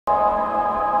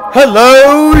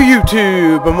Hello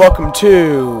YouTube and welcome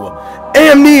to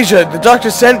Amnesia, the Doctor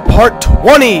Sent Part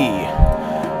 20.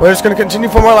 We're just going to continue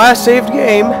from our last saved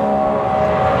game.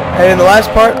 And in the last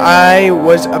part I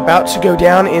was about to go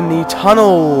down in the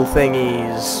tunnel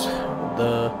thingies.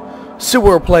 The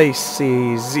sewer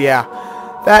places, yeah.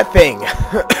 That thing.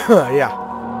 Yeah.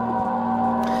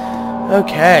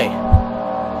 Okay.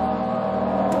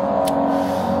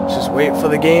 Let's just wait for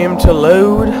the game to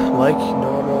load like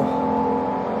normal.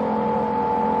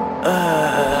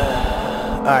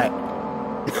 Alright.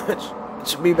 It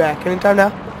should be back anytime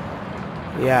now.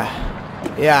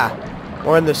 Yeah.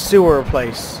 We're in the sewer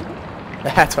place.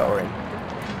 That's what we're in.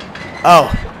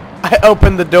 Oh. I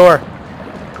opened the door.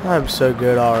 I'm so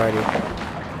good already.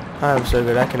 I'm so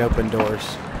good. I can open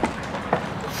doors.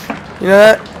 You know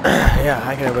that? Yeah,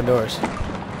 I can open doors.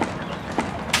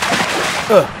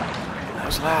 Ugh. That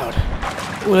was loud.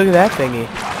 Ooh, look at that thingy.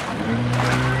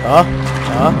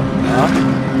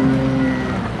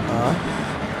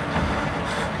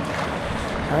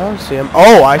 I don't see him.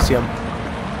 Oh, I see him.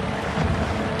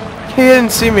 He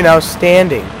didn't see me now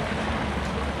standing.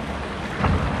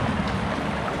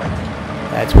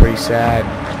 That's pretty sad.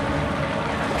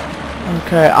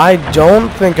 Okay, I don't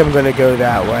think I'm gonna go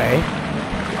that way.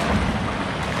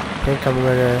 I think I'm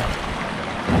gonna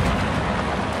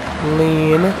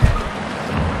lean.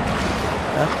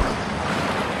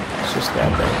 It's just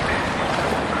that way.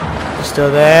 It's still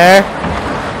there.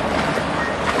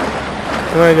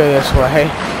 I'm gonna go this way.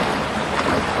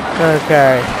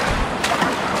 Okay.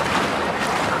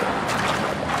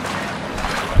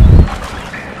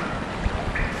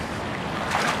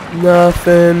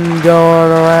 Nothing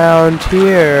going around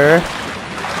here.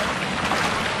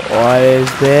 What is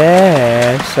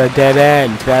this? A dead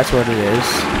end. That's what it is.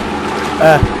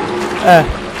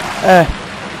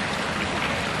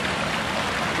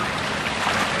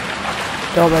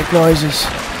 Don't make noises.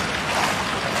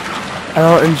 I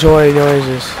don't enjoy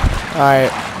noises.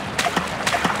 Alright.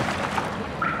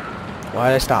 Why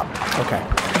did I stop? Okay.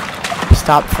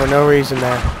 Stop for no reason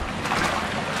there.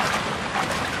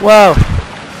 Whoa!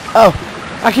 Oh!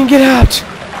 I can get out!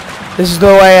 This is the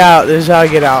way out. This is how I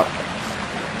get out.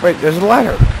 Wait, there's a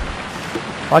ladder.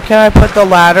 Why can't I put the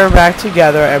ladder back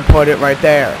together and put it right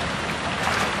there?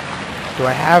 Do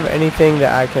I have anything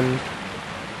that I can...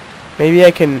 Maybe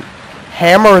I can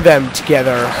hammer them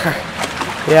together.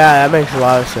 Yeah, that makes a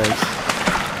lot of sense.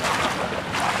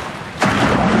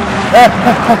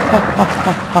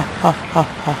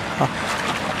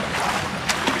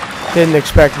 Didn't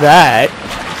expect that.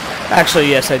 Actually,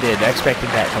 yes, I did. I expected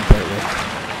that completely.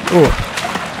 Ooh.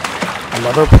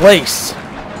 Another place.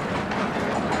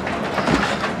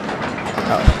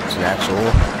 Oh, it's an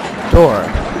actual door.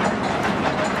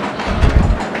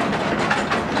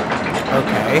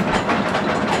 Okay.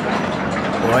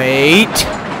 Wait.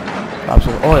 Drops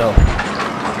of oil.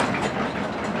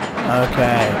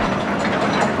 Okay.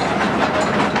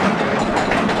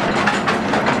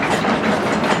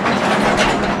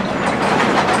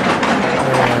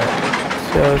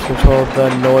 So control the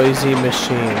noisy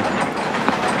machine.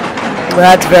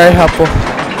 That's very helpful.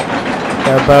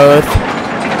 They're both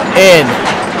in.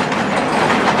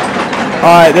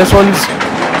 Alright, this one's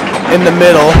in the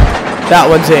middle. That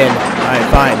one's in. Alright,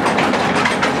 fine.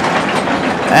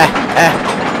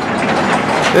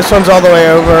 This one's all the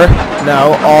way over.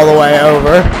 No, all the way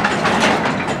over.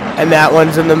 And that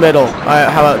one's in the middle. Alright,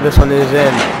 how about this one is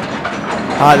in?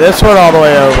 This one all the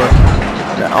way over.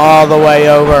 All the way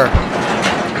over.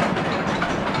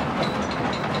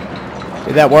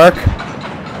 Did that work?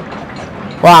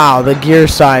 Wow, the gear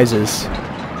sizes.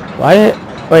 Why?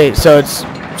 Wait, so it's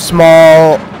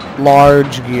small,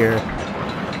 large gear.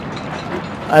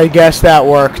 I guess that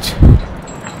worked.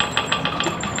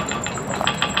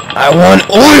 I want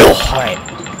oil! Alright.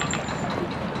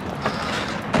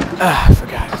 I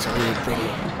forgot. It's a weird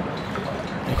thingy.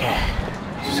 Okay.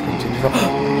 Just continue.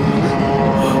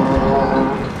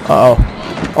 Uh-oh.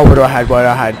 Oh, where do I hide? Where do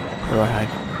I hide? Where do I hide?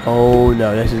 Oh,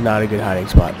 no. This is not a good hiding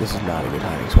spot. This is not a good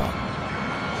hiding spot.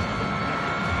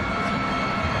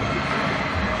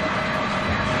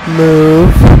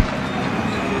 Move.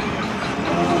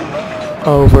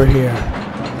 Over here.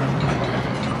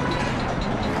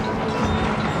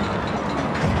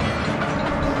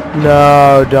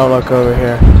 No, don't look over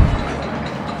here.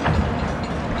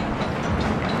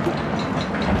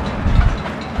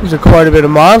 There's quite a bit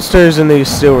of monsters in these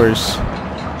sewers.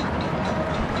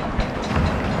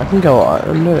 I can go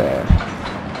under there.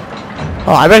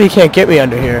 Oh, I bet he can't get me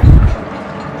under here.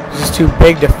 This is too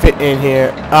big to fit in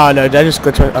here. Oh no, did I just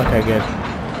glitch my... Okay, good.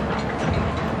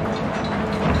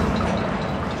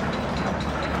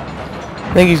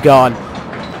 I think he's gone.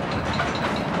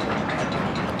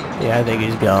 Yeah, I think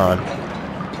he's gone.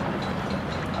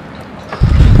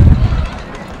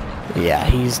 Yeah,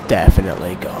 he's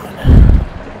definitely gone.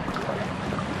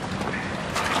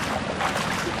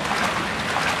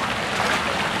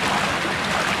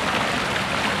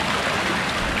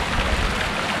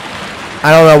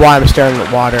 I don't know why I'm staring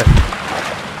at water.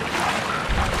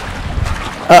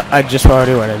 I just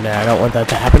already went in there. I don't want that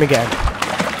to happen again.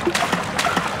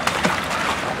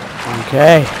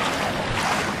 Okay.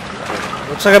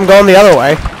 Looks like I'm going the other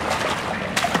way.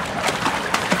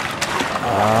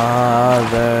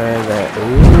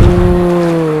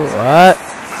 Ooh, what?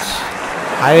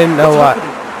 I didn't know what.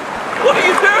 What are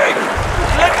you doing?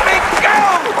 Let me go!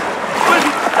 Please,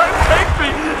 don't take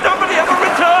me! Nobody ever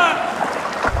returns!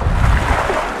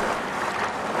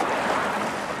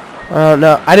 Oh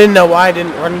no, I didn't know why I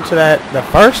didn't run into that the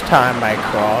first time I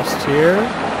crossed here.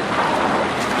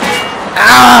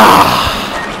 Ah!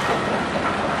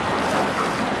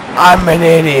 I'm an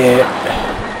idiot.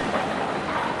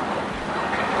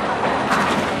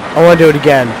 I want to do it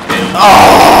again.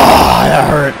 Oh, that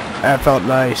hurt. That felt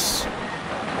nice.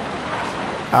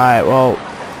 Alright, well,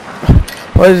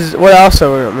 what else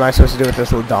am I supposed to do with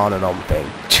this little dawn and thing?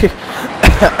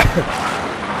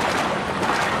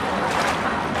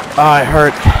 Oh, it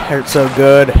hurt. It hurt so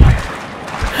good.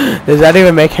 Does that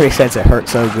even make any sense? It hurt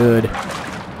so good.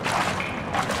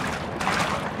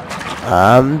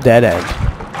 Dead end.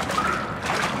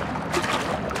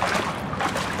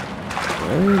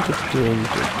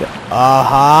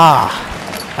 Aha!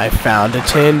 I found a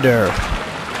tinder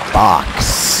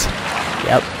box.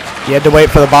 Yep. You had to wait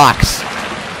for the box.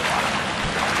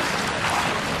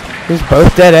 These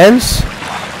both dead ends?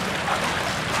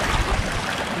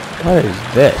 What is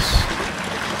this?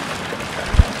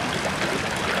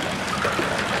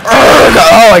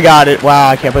 Oh, I got it. Wow,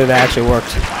 I can't believe that actually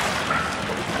worked.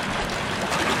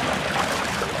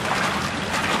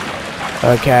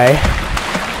 Okay.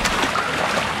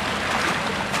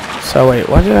 So wait,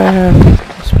 what did I have?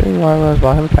 Spinning while I was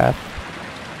blocking the path.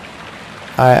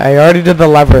 I already did the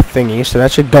lever thingy, so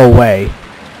that should go away.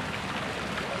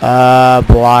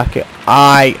 Block it.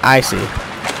 I see.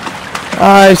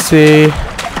 I see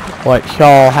what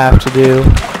y'all have to do.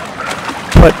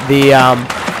 Put the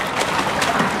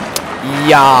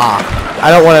yeah.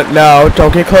 I don't want to. No,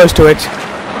 don't get close to it.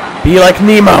 Be like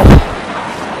Nemo.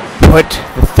 Put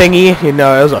the thingy. You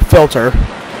know, it was a filter.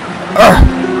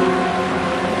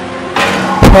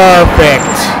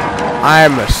 Perfect.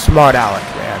 I'm a smart aleck,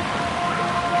 man.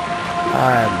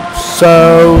 I'm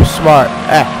so smart.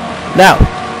 No.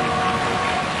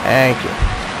 Thank you.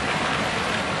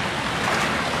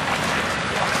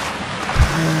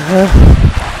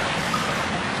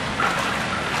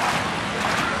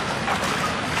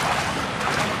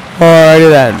 Alrighty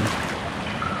then.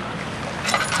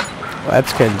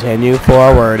 Let's continue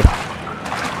forward.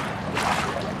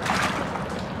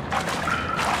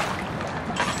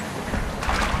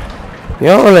 You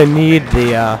don't really need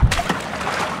the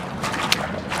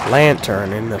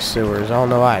lantern in the sewers. I don't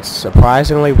know why. It's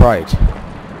surprisingly bright.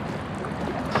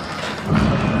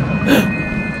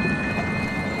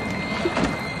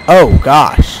 Oh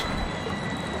gosh.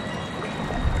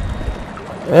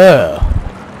 Ugh.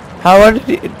 How did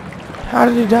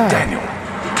he die? Daniel,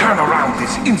 turn around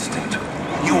this instant.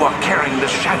 You are carrying the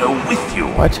shadow with you.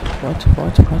 What?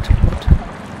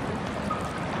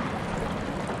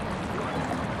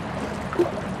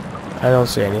 I don't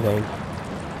see anything.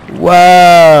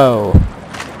 Whoa!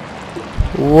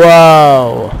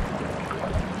 Whoa!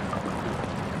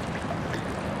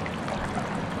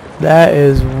 That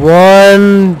is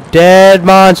one dead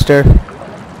monster.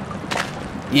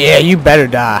 Yeah, you better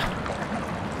die.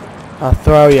 I'll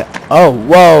throw you. Oh,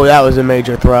 whoa, that was a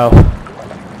major throw.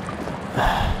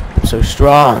 I'm so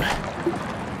strong.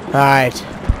 Alright.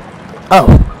 Oh,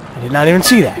 I did not even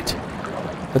see that.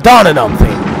 The Donadome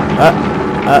thing.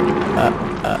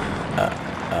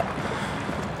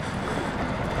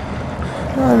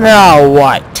 Now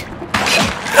what?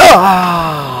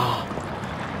 Ah!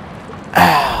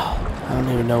 Ow. I don't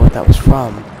even know what that was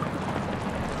from.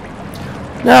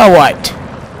 Now what?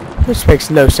 This makes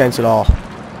no sense at all.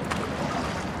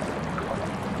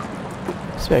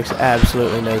 This makes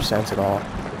absolutely no sense at all.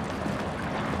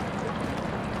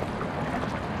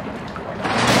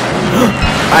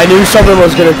 I knew something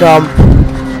was gonna come.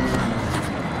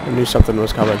 I knew something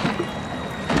was coming.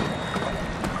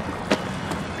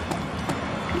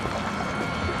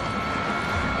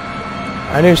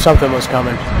 I knew something was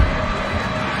coming.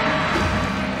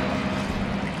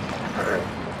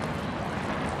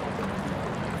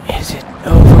 Is it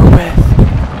over with?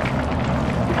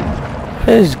 What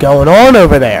is going on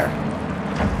over there?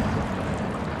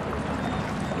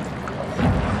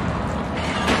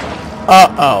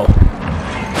 Uh-oh.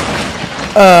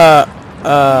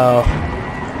 Uh-oh.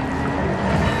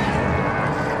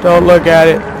 Don't look at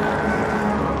it.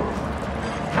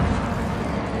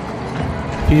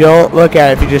 If you don't look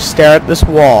at it, if you just stare at this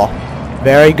wall,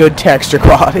 very good texture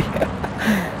quality.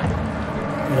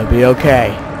 It'll be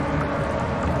okay.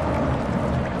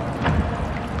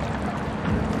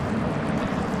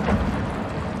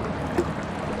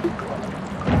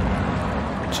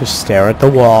 Just stare at the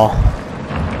wall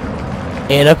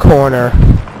in a corner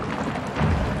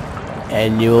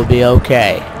and you will be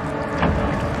okay.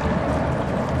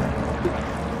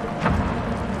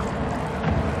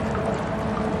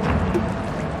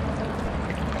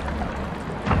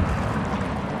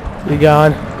 You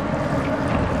gone?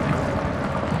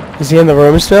 Is he in the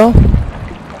room still?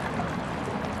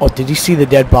 Oh, did he see the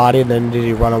dead body and then did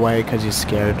he run away because he's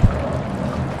scared?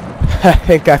 I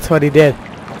think that's what he did.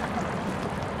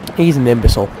 He's an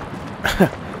imbecile.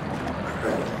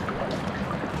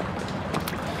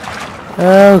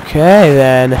 Okay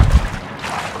then.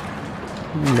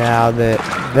 Now that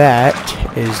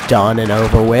that is done and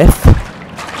over with,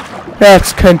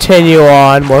 let's continue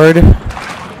onward.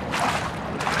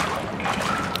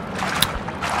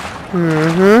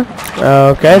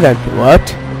 Okay then. What?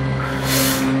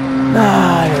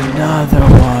 Not another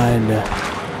one.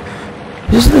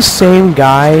 This is the same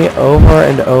guy over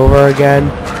and over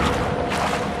again.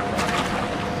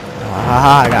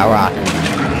 Haha, I got rock.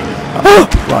 Oh!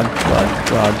 Run, run,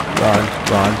 run, run,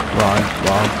 run, run,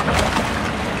 run.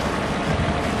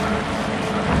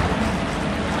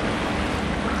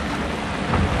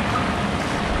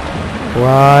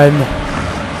 Run.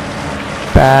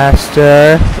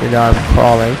 Faster. You know I'm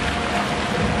crawling.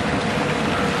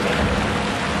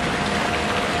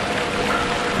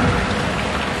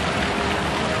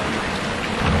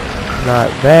 Not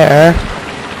there.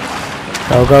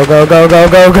 Go, go, go, go, go,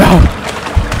 go, go!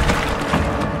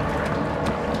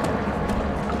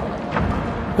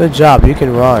 Good job, you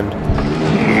can run.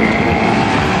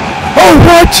 Oh,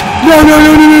 what? No, no,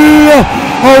 no, no, no, no, no!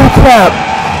 Oh, crap!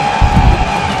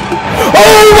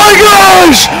 Oh my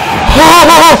gosh!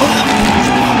 Oh,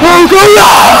 oh God!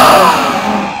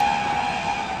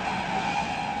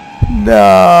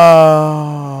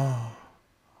 No!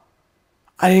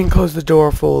 I didn't close the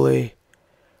door fully.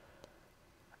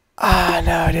 Ah,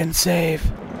 no, I didn't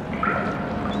save.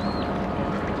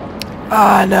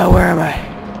 Ah, no, where am I?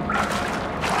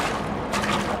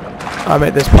 I'm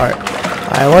at this part.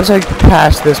 Alright, once I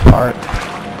pass this part,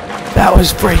 that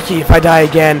was freaky. If I die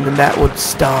again, then that would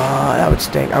stop. That would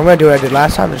stink. I'm gonna do what I did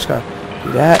last time. I'm just gonna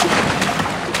do that.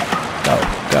 Go,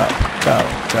 go, go,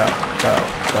 go, go,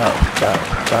 go, go,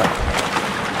 go.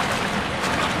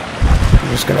 I'm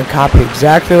just gonna copy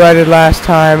exactly what I did last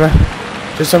time.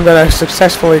 Just I'm gonna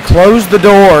successfully close the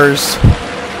doors.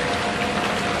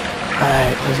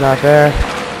 Alright, he's not there.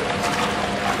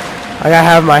 I gotta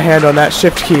have my hand on that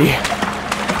shift key.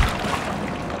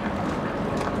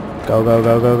 Go, go,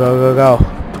 go, go, go, go, go.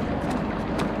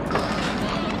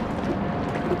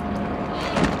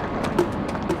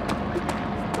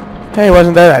 Hey, he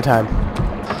wasn't there that time.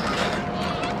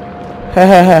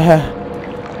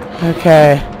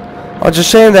 Okay. Well, it's a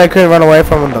shame that I couldn't run away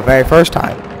from him the very first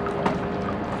time.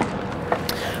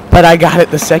 But I got it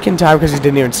the second time because he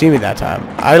didn't even see me that time.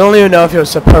 I don't even know if he was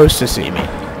supposed to see me.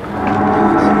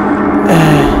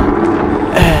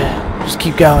 Just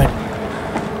keep going.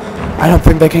 I don't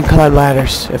think they can climb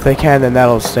ladders. If they can, then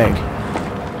that'll stink.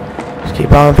 Just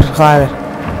keep on climbing.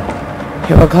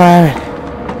 Keep on climbing.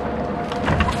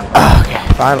 Oh, okay,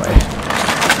 finally.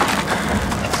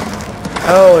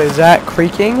 Oh, is that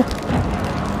creaking?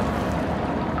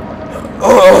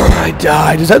 Oh, I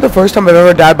died. Is that the first time I've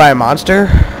ever died by a monster?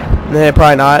 Nah,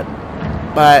 probably not.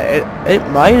 But it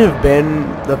might have been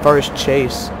the first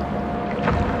chase.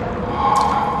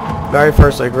 Very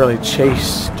first, like, really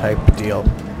chase type deal.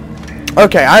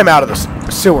 Okay, I'm out of the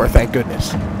sewer, thank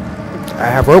goodness. I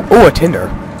have rope. Oh, a tinder.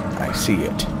 I see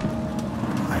it.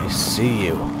 I see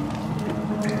you.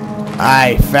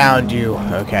 I found you.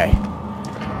 Okay.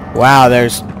 Wow,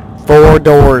 there's 4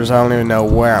 doors. I don't even know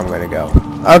where I'm going to go.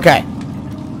 Okay.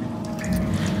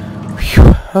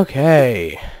 Whew.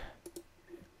 Okay.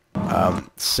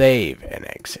 Save and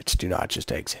exit. Do not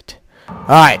just exit.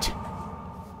 Alright.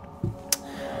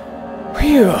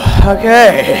 Whew.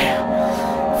 Okay.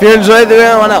 If you enjoyed the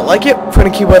video and why not like it, if you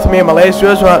want to keep with me in my latest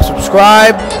videos, why not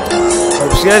subscribe.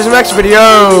 Hope to see you guys in the next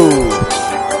video.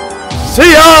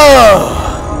 See ya!